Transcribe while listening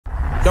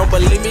Don't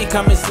believe me,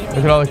 come and see me. Look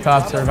at all the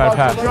cops that are about to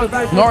pass.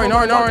 Nori.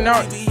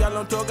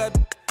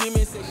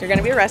 You're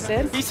gonna be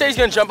arrested. He said he's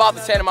gonna jump off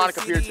the Santa Monica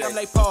Pier today. I'm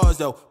like, pause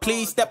though.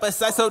 Please step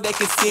aside so they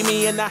can see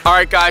me in the. All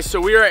right, guys, so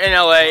we are in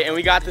LA and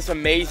we got this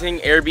amazing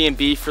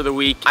Airbnb for the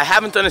week. I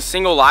haven't done a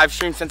single live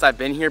stream since I've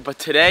been here, but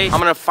today I'm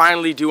gonna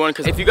finally do one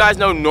because if you guys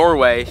know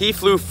Norway, he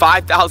flew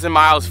 5,000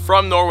 miles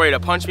from Norway to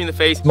punch me in the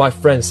face. My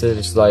friend said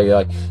it's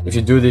like if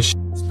you do this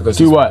because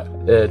do what?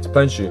 To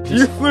punch you.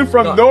 You flew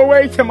from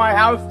Norway to my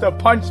house to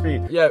punch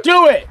me. Yeah.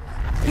 Do it!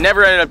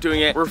 Never ended up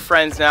doing it. We're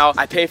friends now.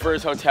 I pay for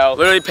his hotel,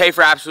 literally pay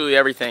for absolutely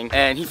everything.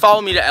 And he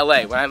followed me to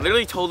LA when I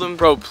literally told him,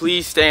 bro,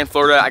 please stay in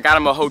Florida. I got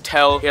him a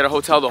hotel. He had a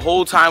hotel the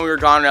whole time we were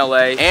gone in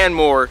LA and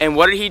more. And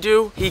what did he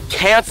do? He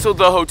canceled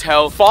the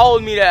hotel,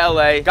 followed me to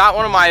LA, got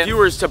one of my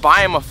viewers to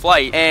buy him a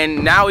flight,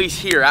 and now he's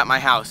here at my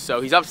house.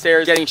 So he's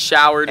upstairs getting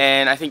showered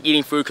and I think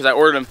eating food because I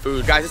ordered him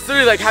food. Guys, it's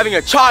literally like having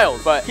a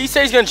child, but he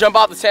says he's gonna jump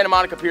off the Santa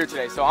Monica Pier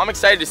today. So I'm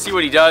excited to see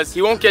what he does.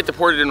 He won't get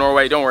deported to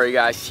Norway, don't worry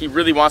guys. He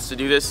really wants to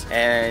do this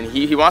and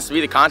he wants to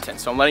be the content.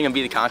 So I'm letting him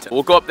be the content.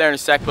 We'll go up there in a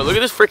sec, but look at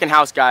this freaking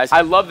house, guys.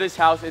 I love this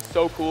house. It's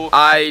so cool.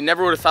 I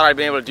never would have thought I'd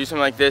been able to do something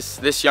like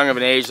this young of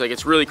an age. Like,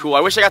 it's really cool. I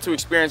wish I got to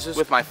experience this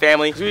with my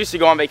family. We used to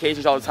go on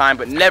vacations all the time,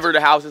 but never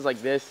to houses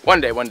like this.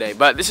 One day.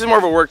 But this is more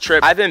of a work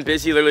trip. I've been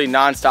busy literally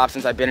nonstop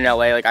since I've been in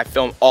LA. Like, I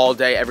film all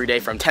day, every day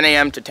from 10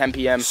 a.m. to 10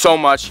 p.m. so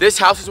much. This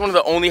house is one of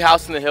the only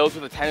houses in the hills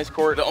with a tennis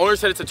court. The owner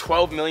said it's a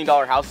 $12 million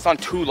house. It's on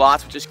 2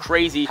 lots, which is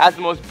crazy. Has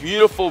the most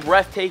beautiful,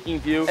 breathtaking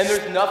view. And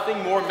there's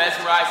nothing more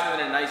mesmerizing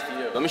than a nice view.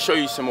 Let me show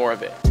you some more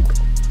of it.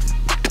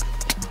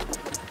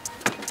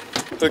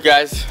 Look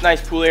guys,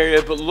 nice pool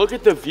area, but look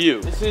at the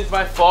view. This is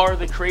by far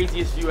the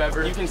craziest view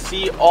ever. You can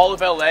see all of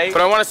LA, but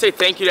I wanna say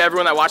thank you to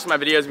everyone that watches my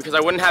videos because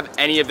I wouldn't have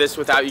any of this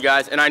without you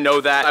guys, and I know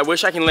that. I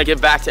wish I can like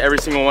give back to every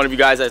single one of you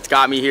guys that's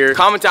got me here.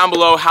 Comment down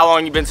below how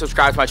long you've been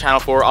subscribed to my channel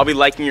for. I'll be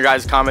liking your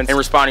guys' comments and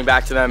responding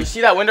back to them. You see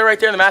that window right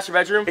there in the master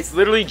bedroom? It's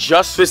literally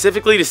just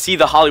specifically to see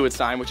the Hollywood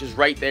sign, which is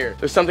right there.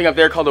 There's something up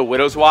there called a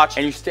widow's watch,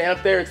 and you stand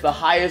up there, it's the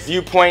highest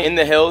viewpoint in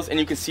the hills, and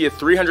you can see a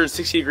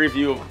 360-degree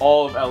view of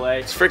all of LA.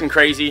 It's freaking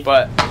crazy,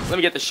 but let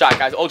me get the shot,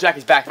 guys. Old Jack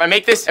is back. If I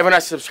make this, everyone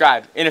has to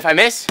subscribe. And if I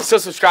miss, still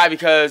subscribe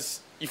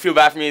because you feel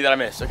bad for me that I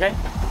missed, okay?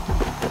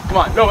 Come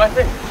on, no, that's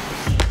it.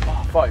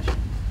 Oh, fudge.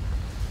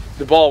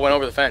 The ball went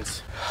over the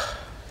fence.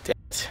 Damn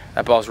it.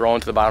 That ball's rolling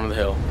to the bottom of the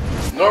hill.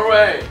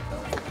 Norway!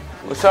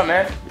 What's up,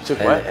 man? You took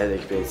what?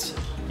 Headache bits.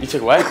 You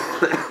took what?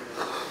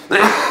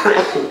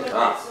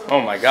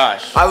 Oh my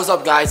gosh. Hi, what's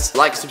up guys?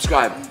 Like,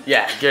 subscribe.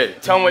 Yeah, good.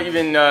 Tell them what you've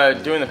been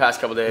doing the past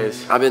couple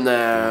days. I've been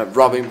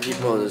robbing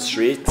people on the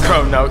street.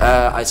 Bro, no.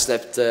 I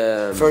slept,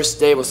 first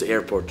day was the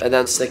airport. And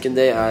then second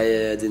day I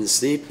didn't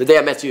sleep. The day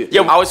I met you.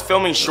 Yeah, I was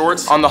filming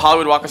shorts on the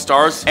Hollywood Walk of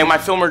Stars and my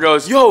filmer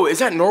goes, yo, is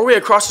that Norway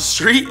across the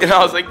street? And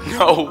I was like,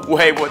 no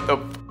way, what the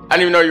I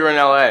didn't even know you were in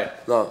LA.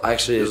 No,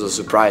 actually it was a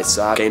surprise.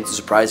 So I came to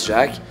surprise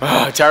Jack.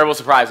 Terrible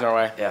surprise,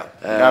 Norway. Yeah.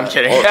 No, I'm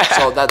kidding.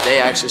 So that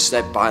day I actually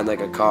slept behind like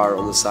a car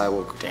on the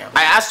sidewalk. Damn.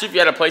 I asked you if you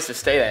had a place to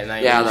stay that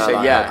night. Yeah, you no,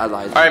 said yeah. I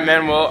lied. All right,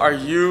 man, well, are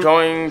you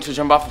going to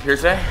jump off the pier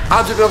today?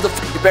 I'm jumping off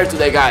the pier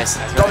today, guys.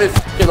 Come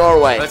in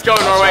Norway. Let's go,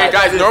 Norway. Right.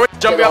 Guys, Norway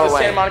jumping off the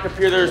Santa Monica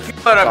Pier. There's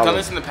people that have done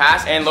this in the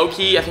past, and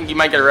low-key, I think you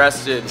might get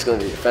arrested. It's gonna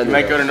be offended. You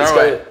might go to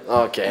Norway.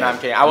 Okay. No, I'm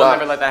kidding. I will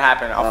never let that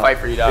happen. I'll fight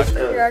for you, dog.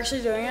 You're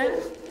actually doing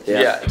it?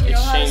 Yeah. You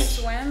know how to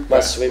swim? My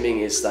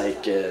swimming is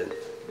like a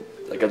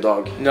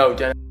dog. No,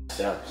 Dennis.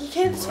 Yeah. You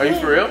can't swim. Are you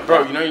for real?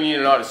 Bro, you know you need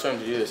to know how to swim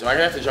to do this. Am I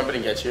gonna have to jump in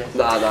and get you?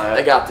 No,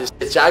 I got this.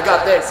 I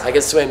got this. I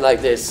can swim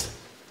like this.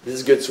 This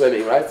is good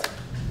swimming, right?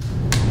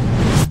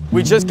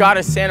 We just got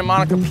to Santa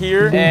Monica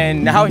Pier,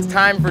 and now it's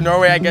time for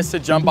Norway, I guess, to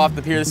jump off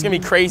the pier. This is gonna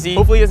be crazy.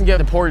 Hopefully he doesn't get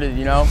deported,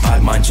 you know? I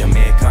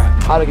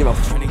don't give a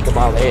f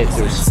about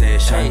answers.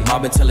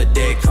 Mob until the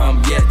day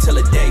come, yeah, till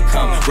the day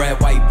come. Red,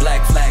 white,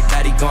 black flag,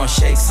 daddy gon'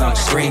 shake some.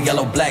 Green,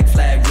 yellow, black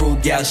flag,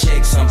 rude gal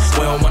shake some.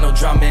 We don't want no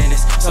drama in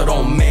this, so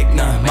don't make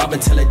none. Mob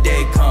until the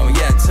day come,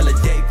 yeah, till the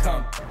day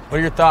come. What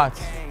are your thoughts?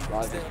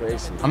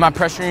 Crazy. I'm not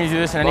pressuring you to do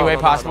this in any way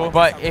possible,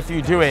 but if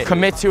you do it,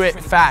 commit to it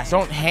fast.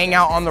 Don't hang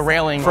out on the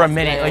railing for a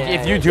minute. Like,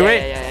 if you do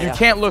it, you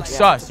can't look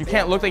sus. You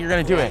can't look like you're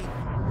gonna do it.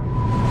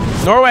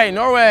 Norway,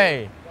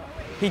 Norway.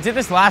 He did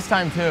this last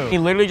time too. He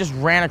literally just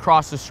ran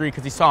across the street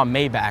because he saw a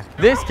Maybach.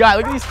 This guy,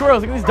 look at these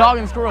squirrels. Look at these dog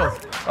and squirrels.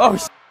 Oh,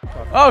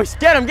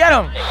 get him, get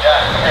him.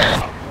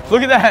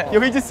 Look at that. Yo,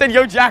 he just said,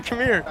 yo, Jack, come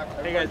here.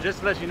 Hey guys, just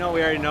to let you know,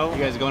 we already know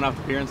you guys are going off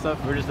the pier and stuff.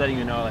 We're just letting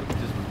you know, like,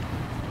 just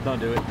don't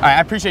do it. All right,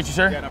 I appreciate you,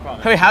 sir. Yeah, no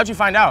problem. Hey, how'd you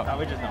find out?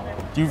 We just know.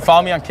 Do you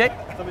follow me on Kick?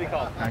 Somebody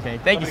called. Okay,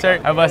 thank you, sir.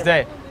 Have a blessed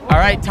day. All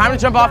right, time to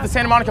jump off the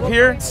Santa Monica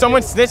Pier.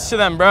 Someone snitched to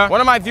them, bro. One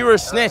of my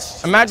viewers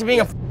snitched. Imagine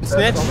being a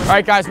snitch. All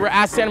right, guys, we're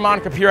at Santa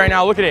Monica Pier right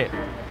now. Look at it.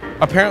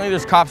 Apparently,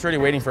 there's cops already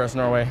waiting for us in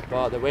Norway.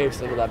 Well, the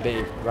waves are not that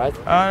big, right?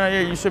 No,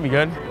 yeah, you should be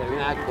good. Yeah, we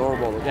act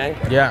normal, okay?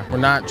 Yeah, we're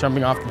not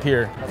jumping off the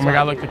pier. Oh my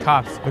God, look, the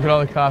cops. Look at all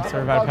the cops that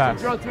are about to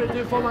pass.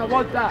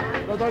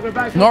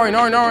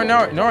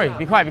 Nori,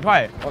 be quiet, be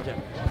quiet. Okay.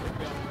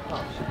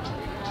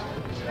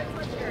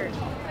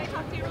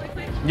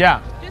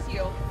 Yeah. Just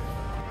you.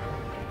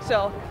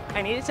 So,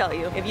 I need to tell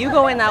you, if you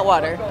go in that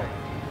water,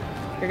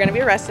 You're going to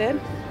be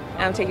arrested.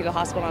 And I'm taking you to the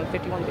hospital on a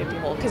 5150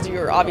 hold because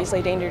you're obviously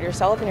a danger to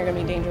yourself and you're going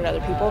to be a danger to other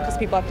people because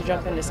people have to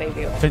jump in to save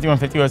you.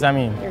 5150, what does that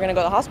mean? You're going to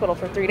go to the hospital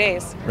for 3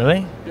 days.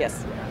 Really?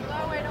 Yes.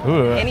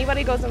 Ooh.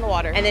 Anybody goes in the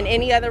water. And then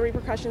any other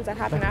repercussions that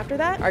happen after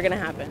that are going to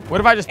happen. What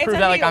if I just prove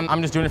that like illegal.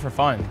 I'm just doing it for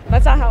fun?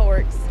 That's not how it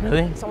works.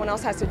 Really? Someone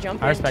else has to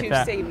jump I in respect to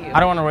that. save you. I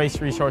don't want to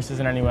waste resources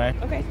in any way.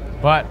 Okay.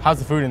 But how's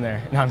the food in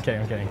there? No, I'm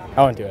kidding, I'm kidding.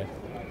 I won't do it.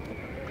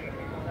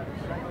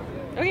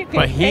 Okay,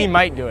 But he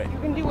might do it. You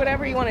can do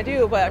whatever you want to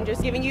do, but I'm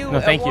just giving you No,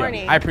 a thank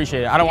warning. you. I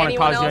appreciate it. I don't want to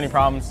Anyone cause you any else?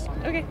 problems.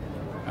 Okay,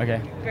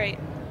 Okay. great.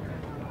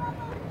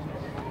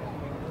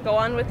 Go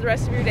on with the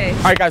rest of your day.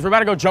 All right, guys, we're about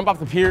to go jump off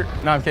the pier.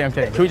 No, I'm kidding, I'm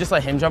kidding. Can we just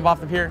let him jump off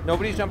the pier?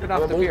 Nobody's jumping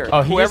off the pier.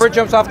 Oh, Whoever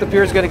jumps off the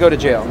pier is going to go to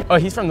jail. Oh,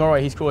 he's from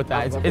Norway. He's cool with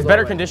that. It's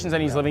better conditions than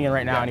he's living in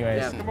right now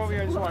anyways. Come over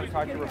here. I just want to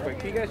talk to you real quick.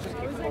 Can you guys just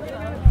keep focused?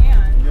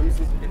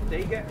 If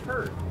they get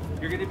hurt,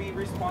 you're going to be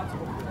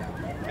responsible for them.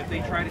 If they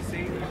try to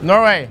save you,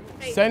 Norway,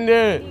 send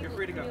it. you're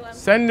free to go.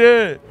 Send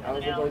it. I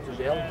was going to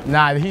jail.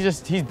 Nah,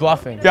 he's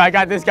bluffing. Yeah, I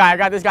got this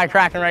guy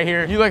cracking right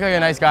here. You look like a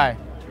nice guy.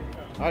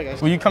 All right,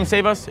 guys. Will you come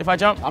save us if I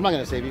jump? I'm not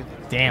gonna save you.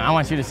 Damn, I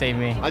want you to save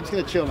me. I'm just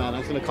gonna chill, man.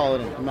 I'm just gonna call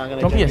it in. I'm not gonna.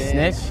 Don't be a jump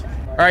in. snitch.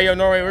 All right, yo,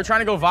 Norway, we're trying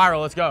to go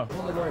viral. Let's go.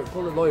 Call the lawyer.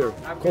 Call the lawyer.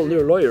 Call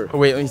your lawyer. Oh,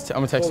 wait, I'm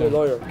gonna text Call him. the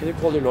lawyer. Can you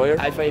call your lawyer?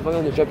 If I'm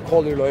on the job,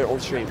 call your lawyer on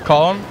stream.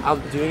 Call him. I'm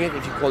doing it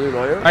if you call your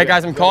lawyer. All right,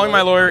 guys, I'm calling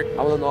my lawyer.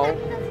 I want to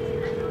know.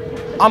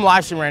 I'm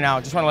live streaming right now,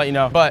 just want to let you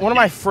know. But one of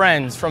my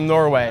friends from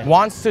Norway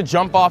wants to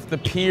jump off the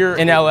pier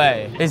in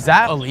LA. Is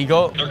that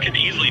illegal? There could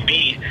easily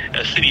be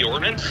a city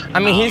ordinance. I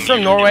mean, he's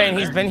from Norway and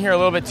he's been here a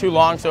little bit too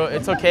long, so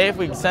it's okay if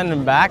we send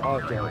him back.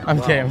 Okay. I'm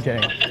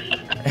kidding.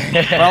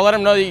 But I'll let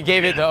him know that you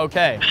gave it the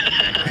okay.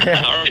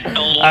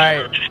 All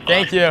right,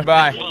 thank you,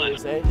 bye.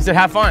 He said,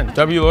 have fun.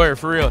 W lawyer,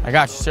 for real. I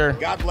got you, sir.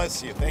 God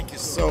bless you. Thank you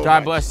so much.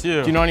 God bless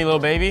you. Do you know any little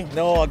baby?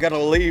 No, I gotta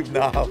leave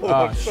now.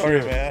 Oh, sorry,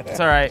 shoot. man. It's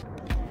all right.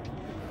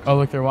 Oh,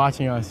 look, they're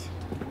watching us.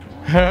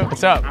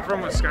 What's up? I'm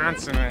from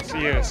Wisconsin and I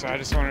see you, so I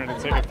just wanted to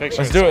take a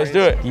picture. Let's do it,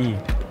 Thank Yeah. you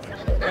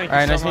All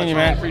right, nice so meeting you,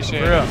 much, man. I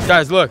appreciate For real. it.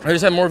 Guys, look, I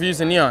just had more views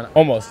than Neon.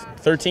 Almost.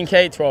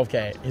 13K,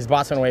 12K. His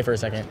bots went away for a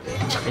second.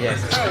 Yes.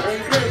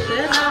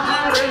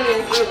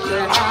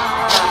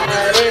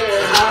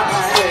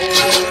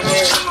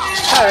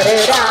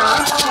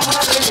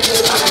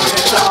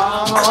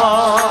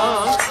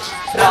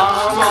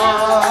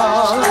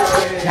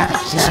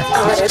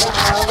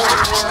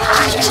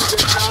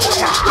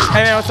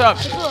 Hey man, what's up?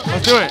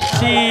 Let's do it.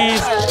 Cheese.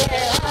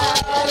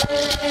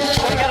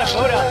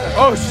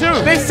 Oh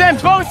shoot, they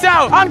sent boats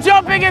out. I'm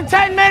jumping in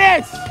 10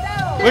 minutes. Look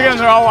at them,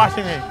 they're all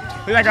watching me.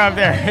 Look at that guy up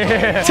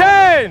there.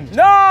 10,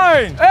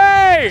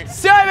 9, 8,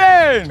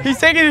 7. He's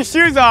taking his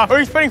shoes off or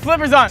he's putting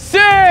flippers on.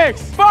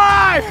 6,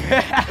 5.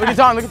 Look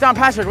at Don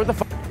Patrick. What the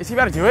fuck? Is he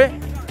about to do it?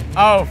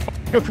 Oh,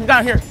 yo, come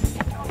down here.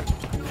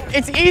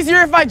 It's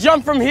easier if I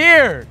jump from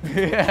here.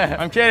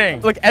 I'm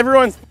kidding. Look,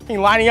 everyone's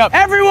lining up.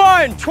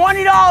 Everyone,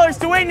 $20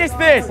 to witness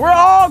this. We're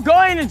all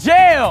going to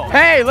jail.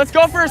 Hey, let's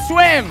go for a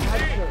swim.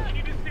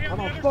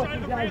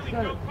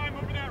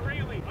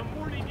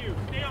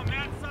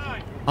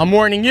 I'm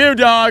warning you,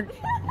 dog.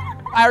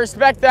 I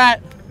respect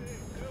that.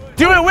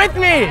 Do it with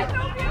me.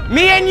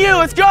 Me and you,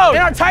 let's go. In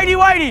our tighty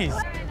whities.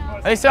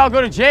 They said I'll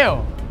go to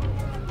jail.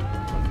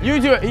 You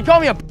do it. He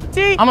called me a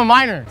pussy? I'm a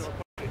minor.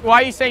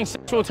 Why are you saying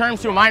sexual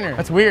terms to a minor?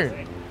 That's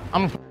weird.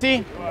 I'm a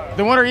pussy?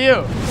 Then what are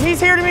you? He's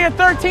here to meet a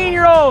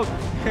 13-year-old.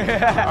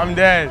 I'm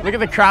dead. Look at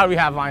the crowd we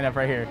have lined up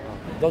right here.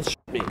 Don't shoot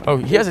me. Oh,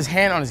 he has his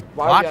hand on his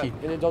Glocky.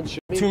 Don't shoot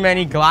me. Too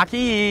many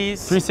Glockies.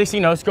 360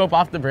 no scope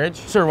off the bridge.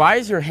 Sir, why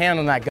is your hand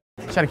on that gun?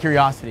 Just out of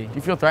curiosity. Do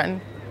you feel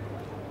threatened?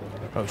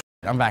 Oh, shit.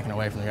 I'm backing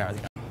away from the guy.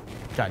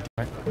 God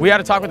damn it. We had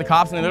to talk with the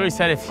cops and they literally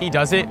said if he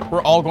does it,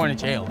 we're all going to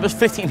jail. There's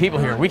 15 people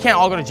here. We can't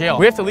all go to jail.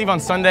 We have to leave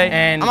on Sunday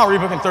and I'm not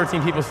rebooking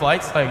 13 people's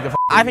flights. Like,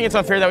 I think it's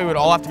unfair that we would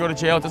all have to go to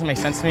jail. It doesn't make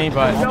sense to me,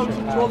 but... No, we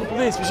should troll the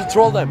police. We should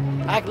troll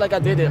them. Act like I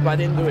did it, but I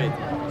didn't do it.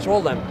 Troll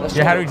them. Let's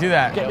Yeah, troll how do we them. do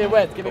that? Get me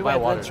wet. Get me wet.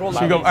 Then troll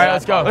Should we them. go? All right,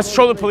 let's go. Let's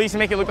troll the police and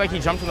make it look like he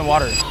jumped in the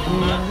water.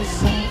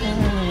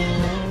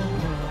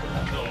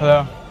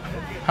 Hello.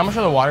 How much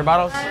are the water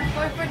bottles?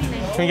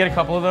 Can we get a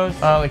couple of those?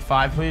 Like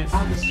 5, please.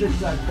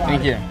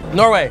 Thank you.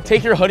 Norway,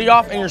 take your hoodie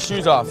off and your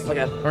shoes off.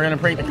 Okay. We're gonna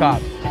prank the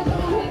cop.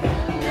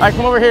 All right,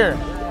 come over here.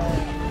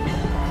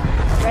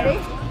 Ready?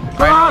 All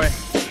right,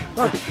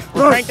 Norway.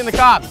 We're pranking the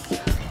cops.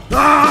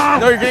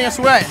 No, you're getting us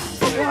wet.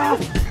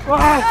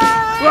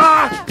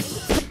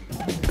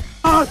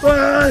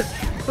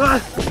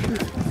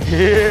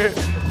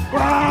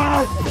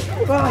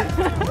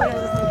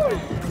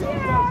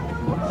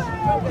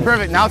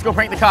 Perfect, now let's go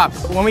prank the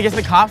cops. When we get to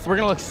the cops, we're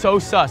gonna look so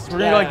sus. We're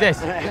gonna go like this.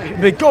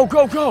 Be like, go,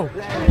 go, go.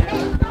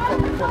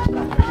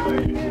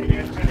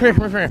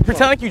 Come here. Pretend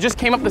like you just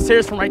came up the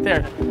stairs from right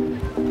there.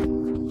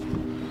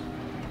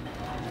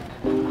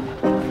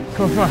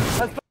 Come on.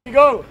 Let's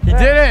go. He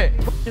did it.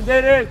 You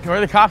did it. Where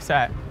are the cops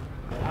at?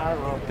 I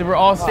don't know. They were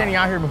all standing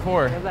out here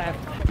before.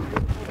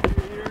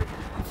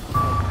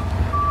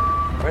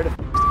 Where the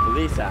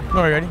police at?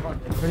 No, ready?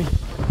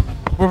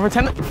 We're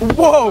pretending.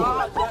 Whoa!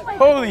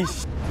 Holy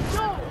sh!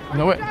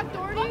 No way.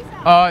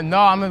 No,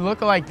 I'm a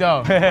lookalike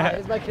though.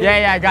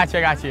 yeah, I got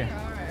you.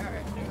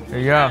 There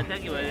you go.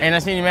 Hey,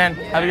 nice meeting you, man.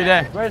 Have a good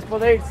day. Where's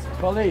police?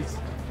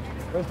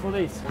 Where's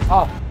police?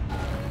 Oh,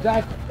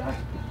 Jack.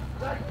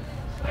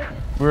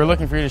 We were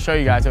looking for you to show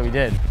you guys what we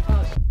did.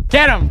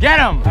 Get him!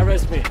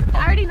 Arrest me.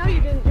 I already know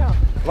you didn't jump.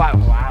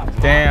 Wow.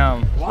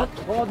 Damn. What?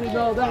 How do you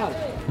know that?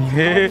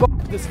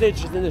 The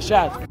snitch is in the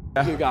chat.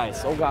 You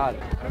guys. Oh God.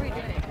 What are we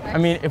doing? I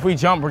mean, if we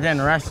jump, we're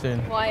getting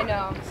arrested. Well, I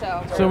know,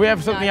 so. So we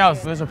have something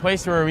else. There's a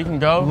place where we can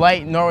go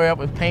light Norway up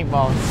with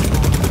paintballs.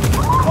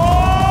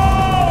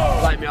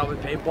 Light me up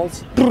with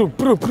paintballs.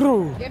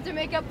 You have to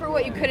make up for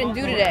what you couldn't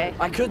do today.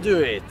 I could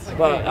do it,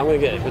 but I'm gonna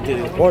get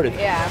deported.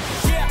 Yeah.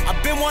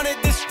 I've been wanting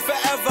this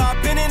forever.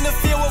 I've been in the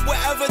field with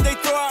whatever they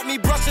throw at me.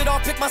 Brush it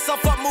off, pick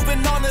myself up,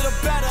 moving on to the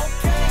better.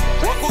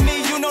 Walk with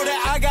me, you know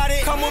that I got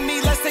it. Come with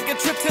me, let's take a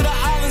trip to the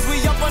islands.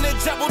 We up on the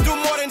jet, we'll do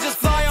more than just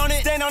fly on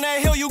it. Stand on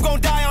that hill, you gon'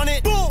 die on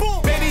it. Boom,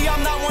 boom. Baby,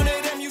 I'm not one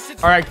of them. You should.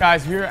 All right,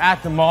 guys, we're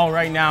at the mall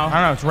right now. I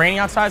don't know, it's raining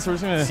outside, so we're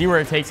just gonna see where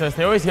it takes us.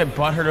 They always get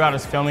butthurt about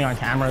us filming on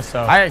camera,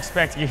 so I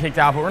expect to get kicked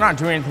out, but we're not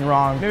doing anything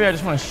wrong. Maybe I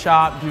just wanna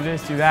shop, do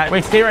this, do that.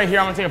 Wait, stay right here,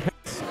 I'm gonna take a piss.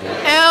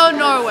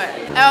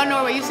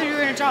 Norway, you said you were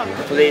gonna jump.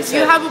 Police.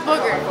 You have a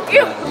booger.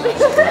 Ew.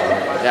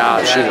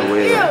 Yeah, she's a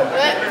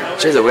weirdo.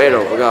 She's a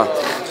weirdo. Oh God.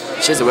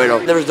 She's a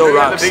weirdo. There's no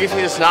rocks. The biggest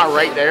thing is not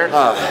right there.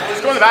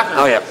 Just go in the bathroom.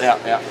 Oh yeah.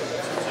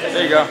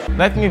 There you go.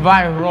 Let me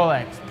buy a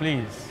Rolex,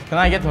 please. Can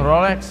I get the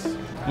Rolex?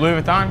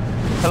 Louis Vuitton?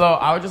 Hello,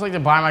 I would just like to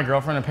buy my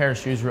girlfriend a pair of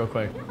shoes real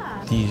quick.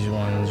 Yeah. These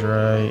ones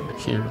right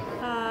here.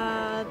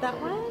 That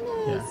one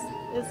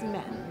is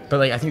men. But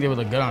like, I think they would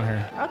look good on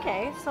her.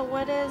 Okay, so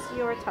what is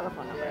your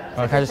telephone number?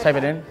 Can I just type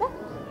it in?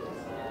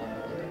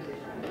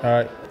 All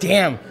right.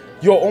 Damn.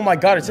 Yo, oh my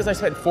God, it says I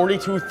spent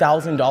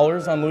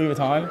 $42,000 on Louis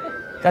Vuitton.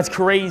 That's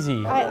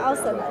crazy. I'll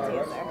send that to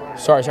you, sir.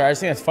 Sorry, I just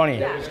think that's funny.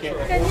 Yeah,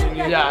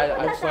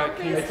 I just like,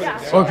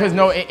 well, because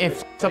no, it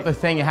f***s up the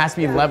thing, it has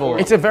to be level.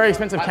 It's a very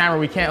expensive camera,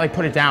 we can't like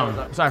put it down.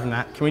 Aside from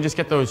that, can we just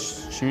get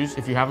those shoes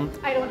if you have them?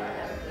 I don't have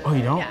them. Oh,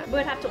 you don't? Yeah, we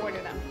would have to order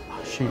them.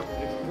 Oh, shoot. If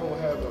you don't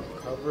have a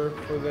cover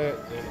for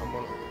that, then I'm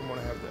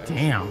gonna have that.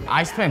 Damn,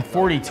 I spent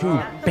 42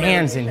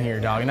 bands in here,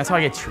 dog, and that's how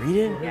I get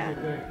treated?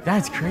 Yeah.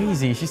 That's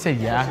crazy. She said,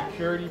 yeah.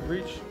 Security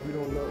breach, we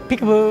don't know.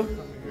 Peekaboo.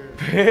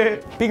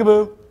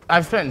 Peekaboo.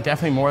 I've spent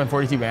definitely more than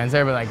 42 bands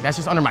there, but like, that's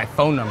just under my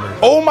phone number.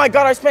 Oh my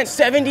God, I spent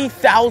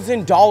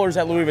 $70,000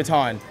 at Louis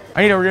Vuitton.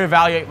 I need to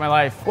reevaluate my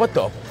life. What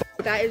the f?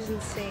 That is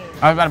insane.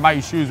 I was about to buy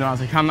you shoes and I was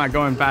like, I'm not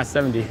going past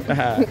 70. They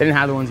didn't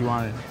have the ones you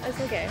wanted.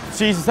 That's okay.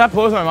 Jesus, that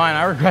blows my mind.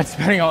 I regret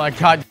spending all that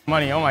goddamn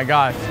money. Oh my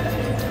God.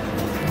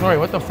 Nori,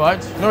 what the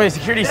fudge? Nori,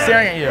 security's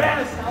staring at you.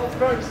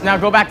 Yes, now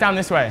go back down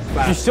this way.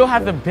 You still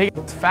have the big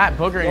fat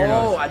booger in your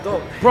nose. No, I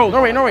don't. Bro,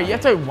 Nori, you have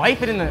to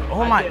wipe it in the,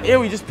 oh my,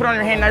 ew, you just put it on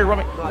your hand, now you're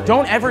rubbing.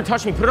 Don't ever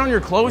touch me. Put it on your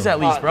clothes at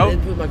least, bro. I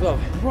didn't put my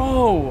glove.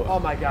 Bro. Oh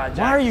my God,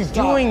 Jack, why are you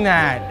doing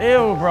that?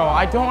 Ew, bro.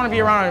 I don't want to be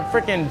around a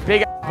freaking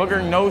big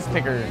booger nose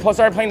picker. Plus, I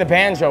started playing the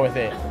banjo with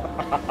it.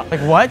 Like,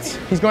 what?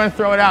 He's going to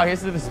throw it out. He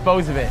has to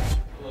dispose of it.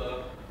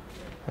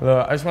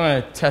 Hello. I just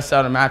want to test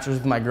out a mattress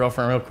with my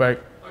girlfriend real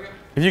quick. Okay.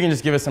 If you can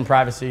just give us some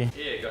privacy.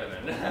 Yeah, go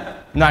ahead, man.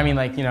 No, I mean,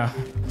 like, you know,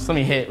 just let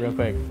me hit real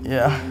quick.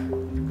 Yeah.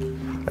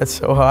 That's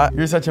so hot.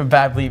 You're such a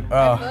bad bleep.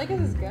 Oh. I feel like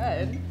this is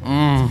good.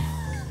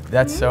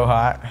 That's so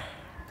hot.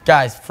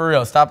 Guys, for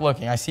real, stop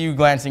looking. I see you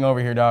glancing over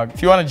here, dog.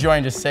 If you want to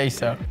join, just say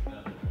so.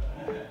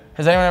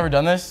 Has anyone ever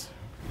done this?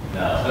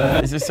 No.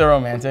 Is this so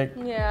romantic?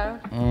 Yeah.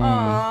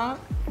 Aww.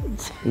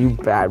 You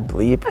bad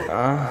bleep.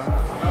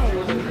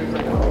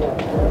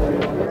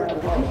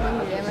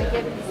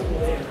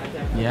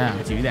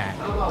 Yeah, do that.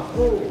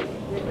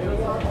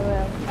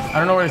 I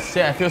don't know where to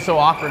sit. I feel so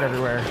awkward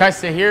everywhere. Can I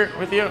sit here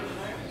with you?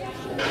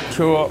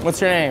 Cool. What's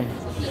your name?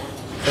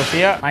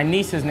 Sophia? My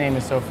niece's name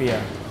is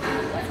Sophia.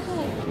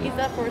 Is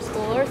that for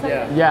school or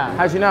something? Yeah.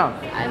 How'd you know?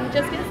 I'm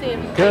just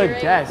guessing. Good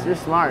guess. You're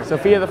smart.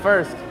 Sophia the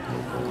first.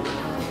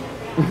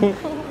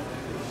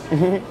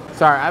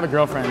 Sorry, I have a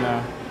girlfriend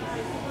though.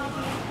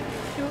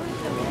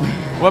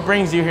 What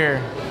brings you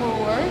here? For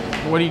work.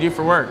 What do you do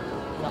for work?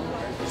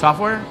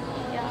 Software?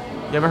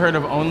 Yeah. You ever heard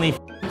of Only?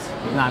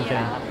 No, I'm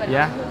kidding.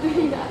 Yeah?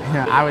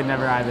 Yeah, I would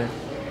never either.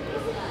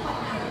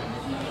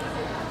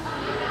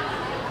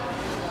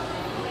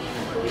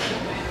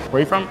 Where are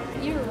you from?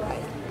 Uruguay.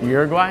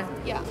 Uruguay?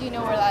 Yeah. Do you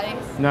know where that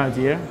is? No,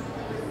 do you?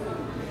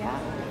 Yeah.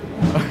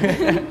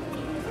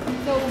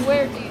 So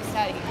where do you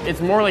study? It's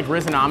more like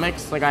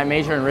Risonomics. Like I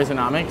major in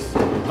Risonomics.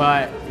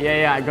 But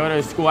yeah, I go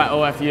to school at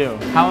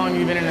OFU. How long have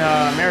you been in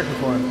America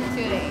for? 2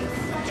 days.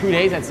 2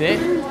 days, that's it?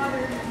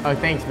 Oh,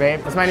 thanks,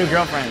 babe. That's my new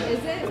girlfriend.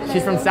 Is it?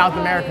 She's from South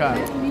America.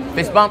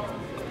 Fist bump.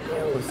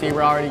 Let's see,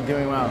 we're already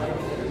doing well.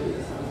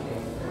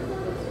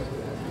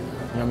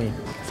 Yummy.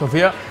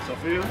 Sophia?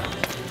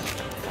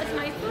 That's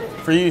my food.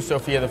 For you,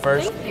 Sophia the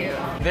first. Thank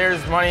you.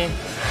 There's money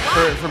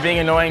for being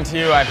annoying to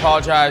you. I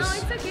apologize.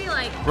 No, it's okay.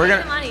 Like, We're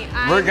money.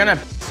 gonna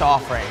piss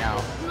off right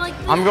now. Like,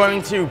 I'm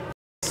going to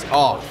piss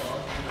off.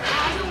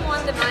 I don't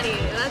want the money.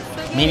 That's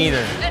okay. Me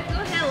neither.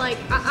 Go ahead. Like,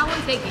 I want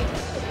to take it.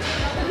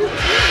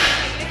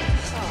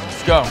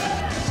 Let's go.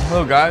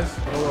 Hello, guys.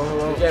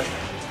 Hello.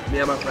 me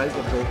and my friends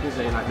get focused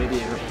and like maybe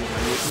he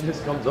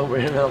just comes over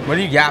here now. What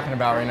are you yapping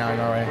about right now in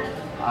Norway?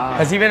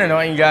 Has he been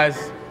annoying you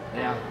guys?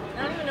 Yeah.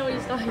 I don't even know what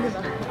he's talking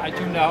about. I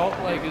tuned out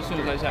like as soon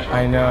as I said it.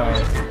 I know.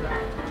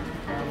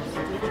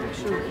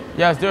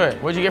 Yeah, let's do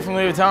it. What'd you get from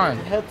Louis Vuitton?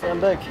 Hats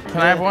and back. Can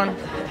I have one?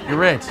 You're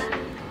rich.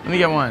 Let me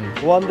get one.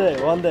 One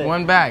day, one day.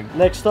 One bag.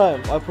 Next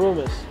time, I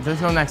promise.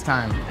 There's no next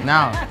time.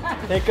 Now.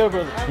 Take care,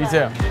 brother. You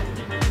too.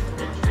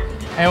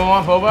 Anyone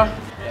want boba?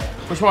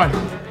 Which one?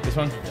 This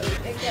one?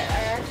 I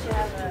actually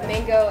have a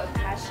mango and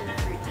passion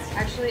fruits.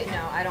 Actually,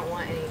 no, I don't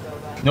want any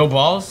boba. No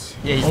balls?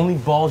 Yeah, the only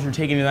balls you're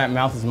taking in that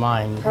mouth is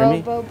mine. You hear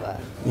me? Boba.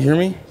 You hear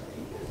me?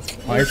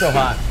 Oh, you're so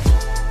hot.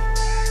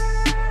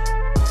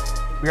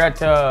 We're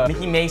at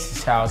Mickey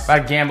Mace's house.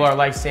 About to gamble our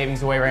life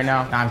savings away right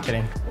now. Nah, I'm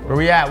kidding. Where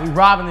we at? We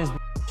robbing this.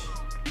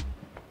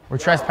 We're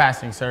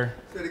trespassing, sir.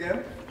 Say it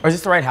again? Oh, is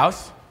this the right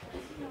house?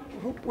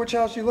 Which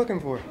house you looking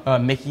for?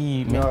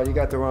 Mickey. No, you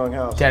got the wrong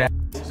house. Dead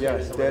ass.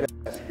 Yes, dead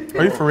ass.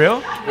 Are you for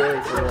real?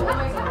 Very for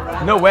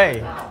real. No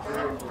way.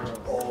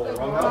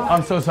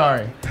 I'm so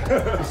sorry.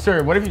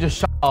 Sir, what if you just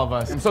shot all of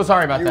us? I'm so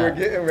sorry about You that. were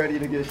getting ready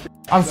to get shot.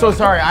 I'm so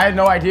sorry. I had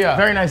no idea.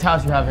 Very nice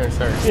house you have here,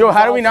 sir. Yo,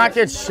 how do we not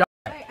get shot?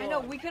 I know,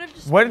 we could have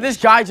just... What did this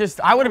guy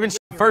just... I would have been shot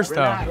first,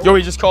 though. Yo,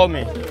 he just called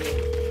me.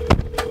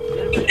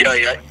 Yo,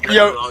 you're in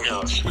the wrong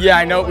house. Yeah,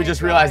 I know. We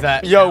just realized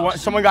that. Yo,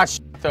 someone got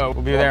shot, though.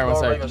 We'll be there in 1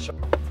 second.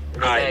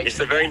 Alright, it's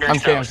the very next I'm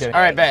kidding, house. I'm kidding.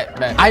 All right, bet.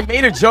 I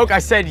made a joke. I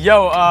said,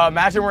 yo,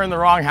 imagine we're in the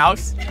wrong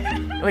house.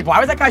 Like, why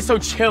was that guy so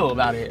chill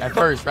about it at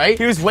first, right?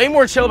 He was way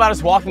more chill about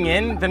us walking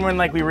in than when,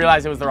 like, we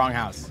realized it was the wrong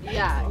house.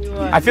 Yeah, he was.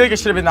 I feel like it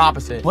should have been the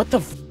opposite. What the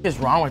f is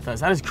wrong with us?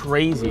 That is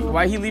crazy.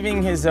 Why is he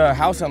leaving his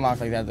house unlocked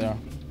like that, though?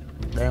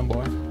 Damn,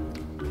 boy.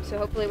 So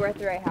hopefully we're at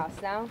the right house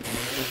now.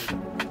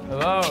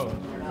 Hello.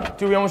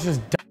 Dude, we almost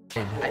just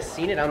died. I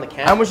seen it on the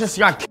camera. I almost just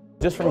got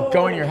just from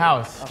going to your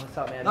house. Oh, what's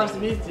up, man? Nice to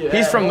meet you.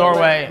 He's from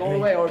Norway.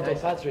 Norway or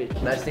Doherty.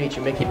 Nice to meet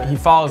you, Mickey. He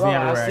follows me Bro,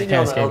 everywhere. I I've seen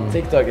can't you escape on him.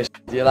 TikTok and shit.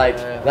 You're like,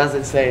 that's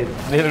insane.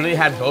 They literally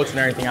had boats and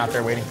everything out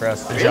there waiting for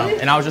us to jump.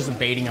 And I was just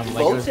baiting them. Like,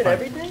 Boats it was and fun.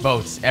 everything?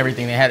 Boats,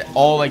 everything. They had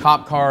all like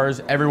cop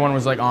cars. Everyone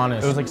was like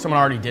honest. It was like someone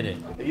already did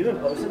it. Have you been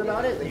posting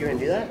about it? That you're gonna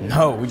do that?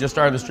 No, we just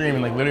started the stream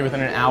and like literally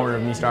within an hour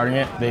of me starting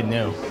it, they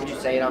knew. Did you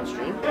say it on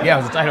stream? Yeah,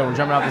 it was a title. We're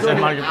jumping out the Santa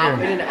Monica Pier.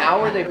 In an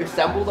hour, they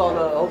assembled on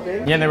the whole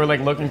thing? Yeah, and they were like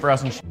looking for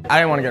us and shit. I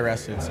didn't want to get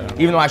arrested, so.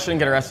 Even though I shouldn't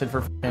get arrested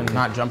for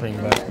not jumping,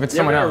 but if it's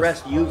someone They're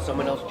else. gonna arrest you,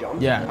 someone else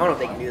jumps? Yeah. I don't know if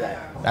they can do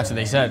that. That's what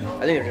they said.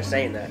 I think they're just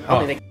saying that. I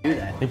don't think they can do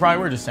that. They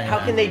probably were just saying How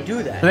that. can they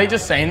do that? Are they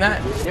just saying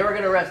that? They were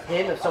gonna arrest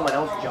him if someone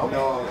else jumped?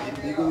 No,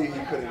 legally he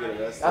couldn't get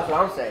arrested. That's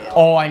what I'm saying.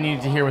 All I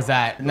needed to hear was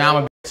that. Now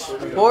I'm a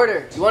bitch.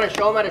 Porter, you wanna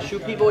show them how to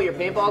shoot people with your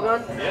paintball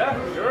gun? Yeah,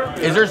 sure.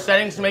 Is there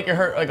settings to make it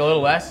hurt like a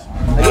little less?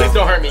 Please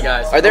don't hurt me,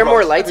 guys. Are there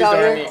more lights out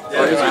here?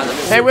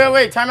 Hey,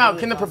 wait, time out.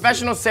 Can the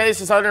professionals say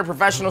this is under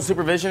professional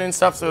supervision and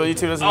stuff so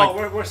YouTube doesn't Oh,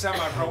 like... we're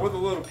semi-pro. We're the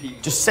little P.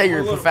 Just say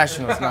you're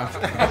professionals now.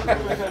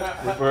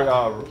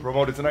 We're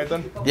promoted tonight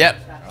then? Yep.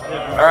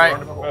 All right.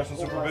 Professional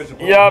supervision.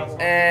 Yep,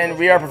 and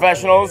we are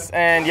professionals,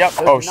 and yep.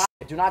 Oh, sh**.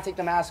 Do not take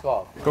the mask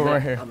off. Go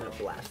right here. I'm gonna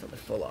blast them with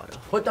full auto.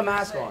 Put the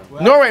mask on.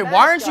 Norway,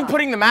 why aren't you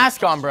putting the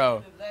mask on,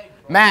 bro?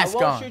 Mask I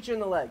won't on. shoot you in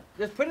the leg.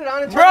 Just put it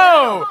on and turn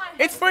Bro,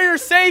 it's for your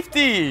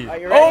safety. Are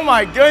you ready? Oh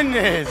my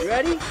goodness. You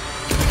ready?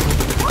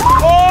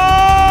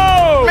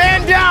 Oh!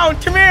 Man down,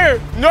 come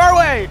here.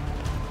 Norway.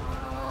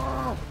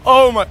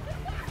 Oh my.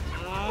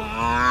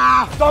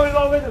 Stop it,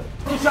 Norway.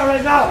 Push out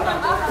right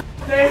now.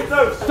 Stay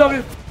close. Stop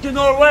it,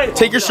 Norway.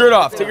 Take your shirt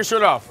off. Take your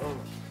shirt off.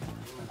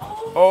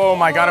 Oh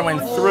my God, it went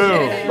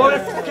through.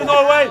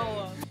 Norway.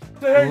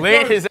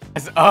 Lit his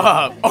ass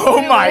up.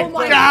 Oh my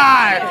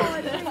God.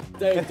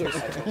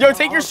 Yo,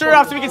 take your shirt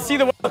off so we can see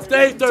the.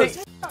 Stay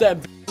close.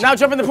 Now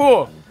jump in the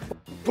pool.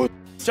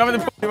 Jump in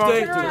the pool.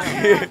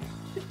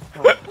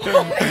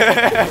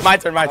 My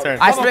turn.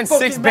 I spent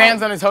 6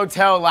 bands on his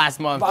hotel last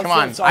month. Come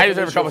on, I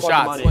deserve a couple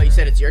shots. What, you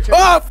said it's your turn?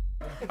 Oh!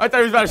 I thought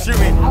he was about to shoot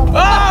me.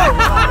 Oh!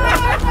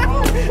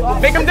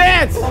 Make him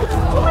dance!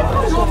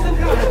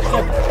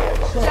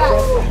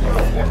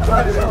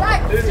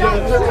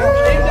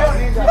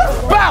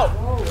 Bow!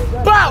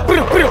 Bow!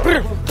 Boom!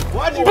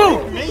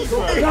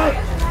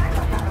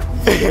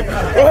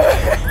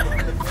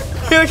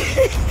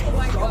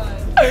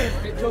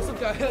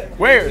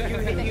 Where?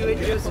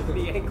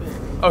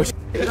 Oh, shit.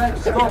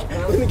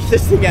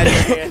 This thing out of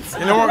your hands.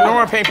 No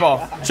more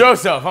paintball.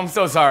 Joseph, I'm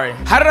so sorry.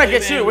 How did I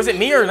get you? Was it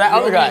me or that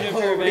other guy?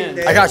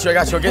 I got you.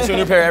 I'll get you a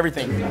new pair of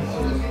everything.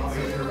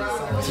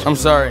 I'm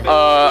sorry.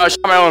 I shot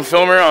my own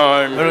filmer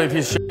on literally a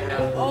piece of shit.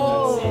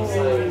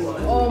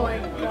 Oh my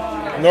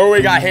God.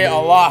 Norway got hit a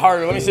lot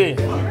harder. Let me see. I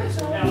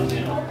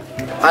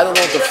don't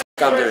know what the f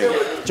I'm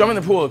doing. Jump in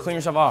the pool, clean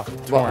yourself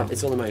off. Well,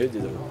 it's only my hoodie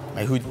though.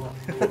 My hoodie.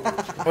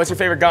 What's your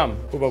favorite gum?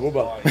 Hooba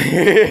booba.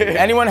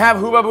 Anyone have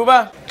Hooba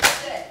Booba?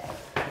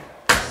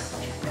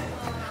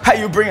 How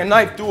you bring a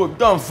knife through a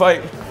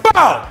gunfight?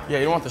 Bow! Yeah,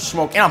 you don't want the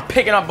smoke. And I'm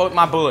picking up both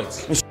my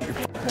bullets. Let me shoot your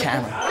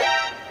camera.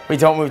 Wait,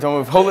 don't move.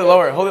 Hold it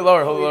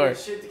lower.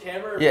 Shit, the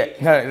camera? Yeah,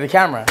 no, the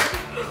camera.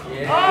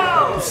 Yeah.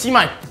 Oh! You see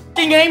my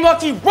f***ing aim,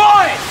 Lucky?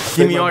 Run!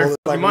 Give me all your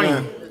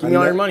money. Give me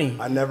all your money.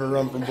 I never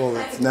run from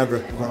bullets. Never.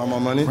 You want all my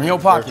money? Bring your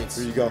pockets.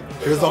 Here you go.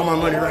 Here's all my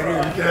money right here.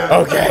 You can have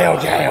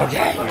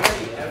Okay.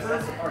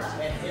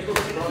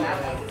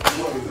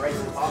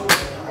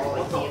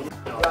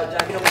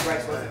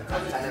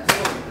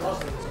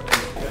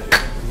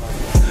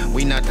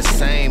 We not the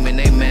same, and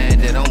they mad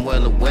that I'm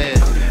well aware.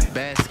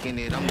 Basking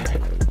it, I'm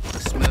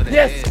smell the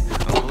Yes. air.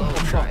 I'm blow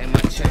trotting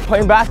my check.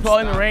 Playing basketball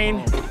in the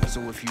rain.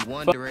 So if you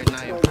wonder it,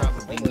 I am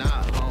probably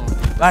not home.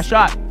 Last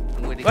shot.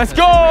 Let's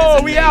go!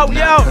 We out!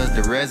 Cause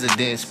the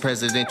residence,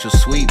 presidential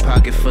suite,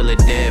 pocket full of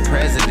dead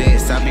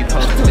presidents. I be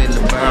posted in the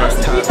birds,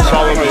 top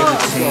Follow me.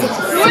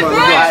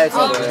 Let's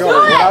go.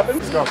 What happened?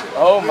 Let's go.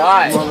 Oh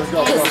my.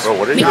 Bro,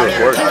 what are you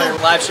recording?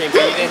 Live stream,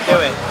 but you didn't do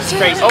it. It's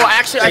crazy. Oh,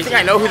 actually, I think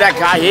I know who that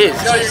guy is.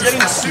 No, you're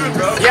getting sued,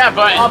 bro. Yeah,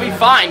 but I'll be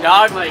fine,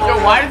 dog. Like,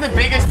 yo, why did the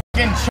biggest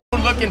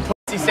looking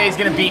pussy say he's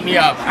gonna beat me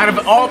up? Out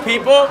of all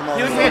people,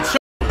 he looks like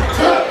a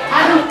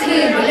I don't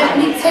care, but let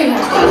me tell you.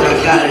 I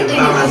got it by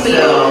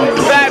myself.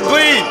 Bad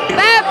bleed.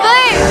 Bad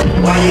bleed.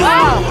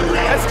 Wow.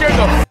 That scared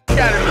the f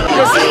out of me.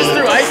 Yo, see this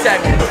through ice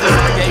at me.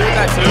 Okay, you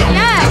got that too?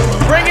 Yeah.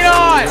 Bring it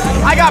on.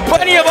 I got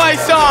plenty of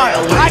ice on.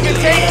 I can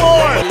take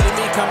more.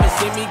 Come and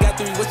see me, got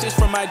 3 wishes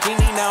from my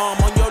genie. Now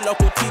I'm on your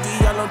local TV.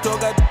 Y'all don't talk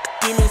about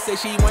demon. Say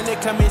she wanna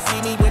come and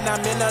see me when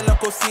I'm in a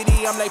local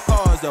city. I'm like,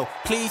 pause though.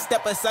 Please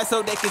step aside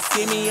so they can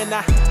see me. And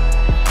I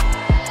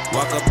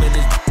walk up in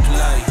this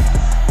light.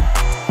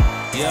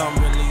 Yeah, I'm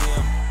really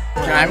him.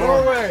 Can I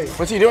more?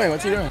 What's he doing?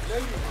 What's he doing?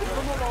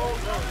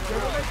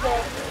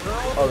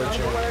 Oh, the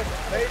chair.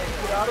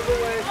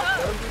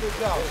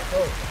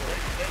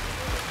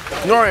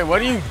 Norway, what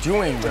are you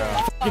doing, bro?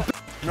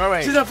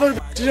 Norway. She's not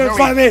fucking. She's trying to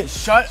fight me.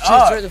 Shut up. She's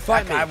trying to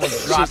fight me. I will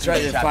drop She's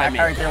trying to fight me.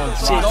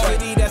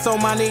 City, that's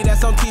on my knee,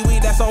 that's on Kiwi,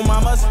 that's on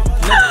mamas.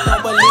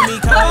 Don't believe me,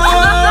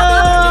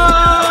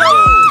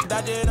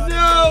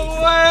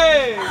 No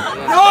way!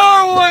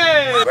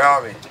 Norway! Where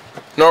are we?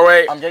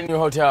 Norway, I'm getting you a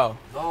hotel.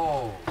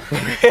 No.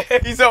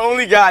 He's the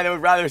only guy that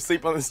would rather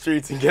sleep on the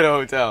streets and get a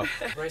hotel.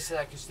 Bro, said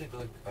I could sleep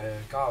on a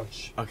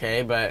couch.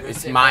 Okay, but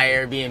it's my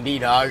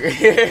Airbnb, dog.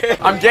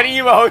 I'm getting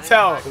you a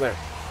hotel. Come here.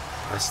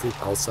 I sleep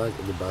outside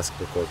in the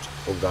basketball court.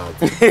 Oh God.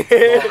 I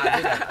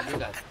do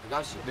that. I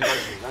got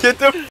you. Get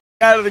the f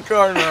out of the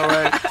car,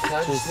 Norway. Can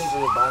I just sleep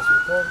in the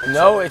basketball court?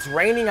 No, it's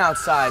raining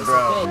outside,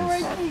 bro.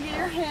 Norway, get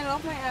your hand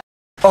off my ass.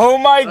 Oh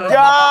my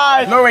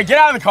God! Norway, get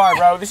out of the car,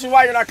 bro. This is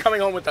why you're not coming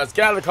home with us.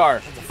 Get out of the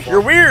car.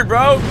 You're weird,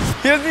 bro.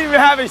 He doesn't even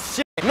have his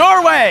shit.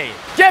 Norway,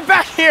 get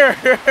back here.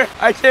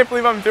 I can't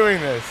believe I'm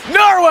doing this.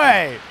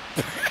 Norway!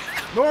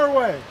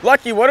 Norway.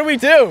 Lucky, what do we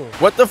do?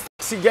 What the f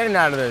is he getting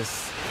out of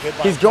this?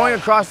 He's going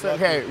across the,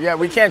 okay, yeah,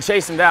 we can't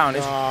chase him down.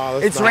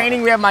 It's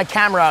raining, we have my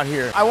camera out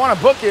here. I want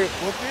to book it.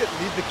 Book it,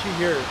 leave the key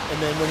here,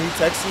 and then when he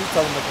texts you,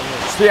 tell him to come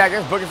in. So yeah, I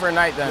guess book it for a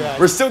night then. Yeah.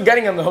 We're still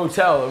getting him the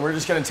hotel, and we're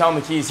just gonna tell him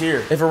the key's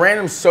here. If a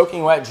random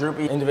soaking wet,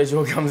 droopy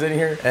individual comes in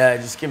here,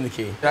 just give him the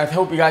key. I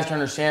hope you guys can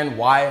understand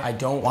why I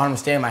don't want him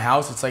to stay in my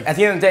house. It's like, at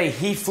the end of the day,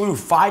 he flew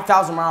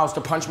 5,000 miles to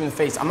punch me in the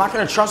face. I'm not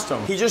gonna trust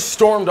him. He just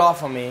stormed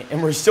off on me,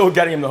 and we're still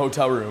getting him the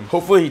hotel room.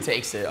 Hopefully he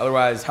takes it.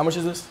 Otherwise, how much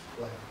is this?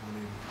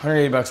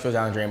 180 bucks goes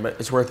down the drain, but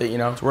it's worth it, you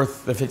know? It's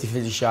worth the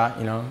 50-50 shot,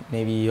 you know?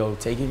 Maybe he'll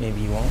take it,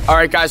 maybe he won't. All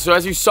right, guys, so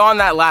as you saw in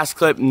that last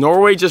clip,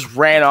 Norway just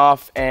ran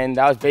off, and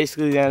that was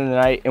basically the end of the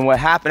night. And what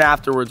happened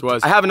afterwards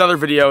was, I have another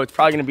video, it's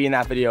probably gonna be in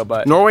that video,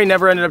 but Norway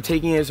never ended up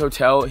taking his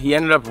hotel. He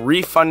ended up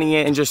refunding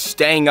it and just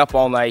staying up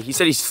all night. He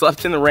said he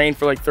slept in the rain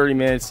for like 30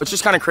 minutes, which is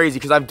just kind of crazy,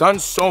 because I've done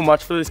so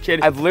much for this kid.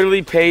 I've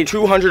literally paid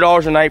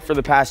 $200 a night for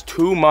the past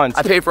 2 months.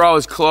 I paid for all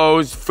his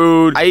clothes,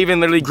 food. I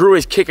even literally grew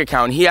his Kick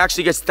account. He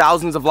actually gets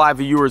thousands of live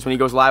viewers when he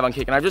goes live on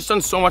Kick, and I've just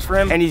done so much for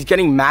him, and he's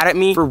getting mad at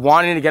me for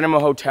wanting to get him a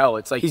hotel.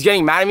 It's like he's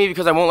getting mad at me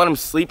because I won't let him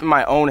sleep in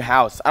my own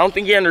house. I don't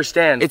think he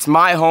understands. It's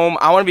my home.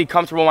 I want to be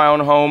comfortable in my own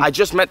home. I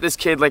just met this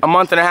kid like a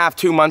month and a half,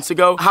 2 months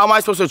ago. How am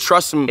I supposed to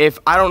trust him if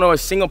I don't know a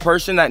single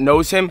person that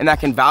knows him and that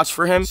can vouch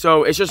for him?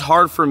 So it's just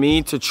hard for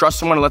me to trust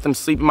someone and let them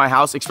sleep in my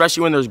house,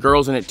 especially when there's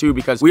girls in it too,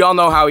 because we all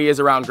know how he is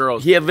around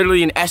girls. He had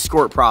literally an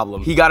escort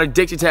problem. He got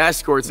addicted to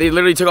escorts. They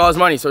literally took all his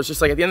money. So it's just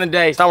like, at the end of the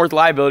day, it's not worth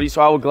liability,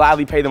 so I will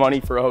gladly pay the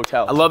money for a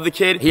hotel. I love the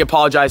kid. He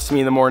apologized to me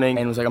in the morning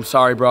and was like, I'm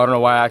sorry, bro. I don't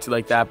know why I acted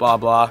like that, blah,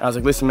 blah. And I was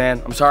like, listen,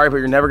 man, I'm sorry, but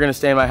you're never gonna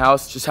stay in my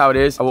house. It's just how it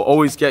is. I will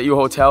always get you a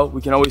hotel. We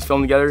can always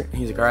film together. And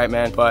he's like, all right,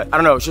 man. But I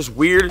don't know. It's just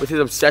weird with his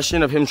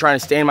obsession of him trying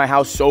to stay in my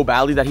house so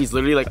badly that he's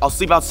literally like, I'll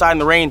sleep outside in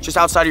the rain, just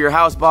outside of your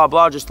house, blah,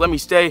 blah. Just let me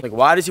stay. Like,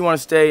 why does he want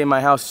to stay in my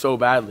house so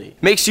badly?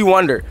 Makes you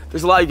wonder.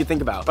 There's a lot you can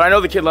think about. But I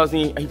know the kid loves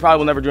me. He probably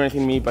will never do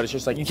anything to me, but it's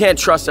just like, you can't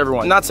trust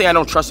everyone. I'm not saying I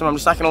don't trust him. I'm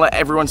just not gonna let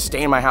everyone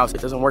stay in my house.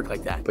 It doesn't work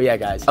like that. But yeah,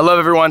 guys, I love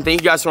everyone.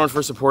 Thank you guys so much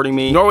for supporting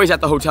me. Norway's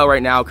at the hotel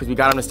right now because we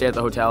got him to stay at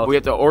the hotel. We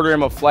have to order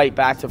him a flight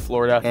back to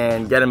Florida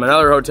and get him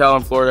another hotel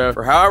in Florida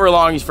for however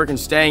long he's freaking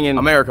staying in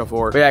America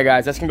for. But yeah,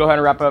 guys, that's gonna go ahead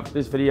and wrap up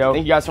this video.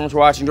 Thank you guys so much for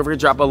watching. Don't forget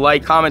to drop a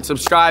like, comment,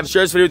 subscribe,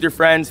 share this video with your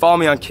friends, follow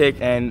me on Kick,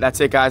 and that's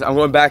it, guys. I'm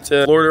going back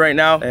to Florida right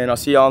now, and I'll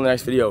see y'all in the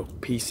next video.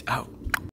 Peace out.